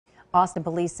Austin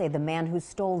police say the man who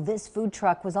stole this food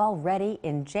truck was already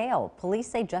in jail. Police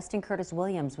say Justin Curtis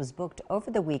Williams was booked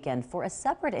over the weekend for a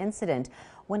separate incident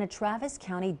when a Travis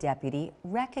County deputy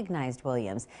recognized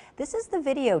Williams. This is the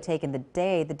video taken the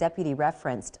day the deputy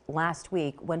referenced last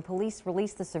week when police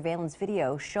released the surveillance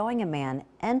video showing a man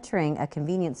entering a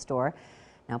convenience store.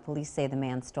 Now, police say the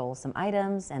man stole some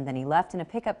items and then he left in a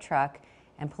pickup truck,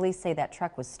 and police say that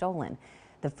truck was stolen.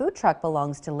 The food truck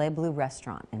belongs to Le Bleu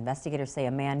Restaurant. Investigators say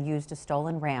a man used a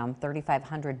stolen Ram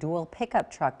 3500 dual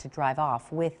pickup truck to drive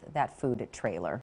off with that food trailer.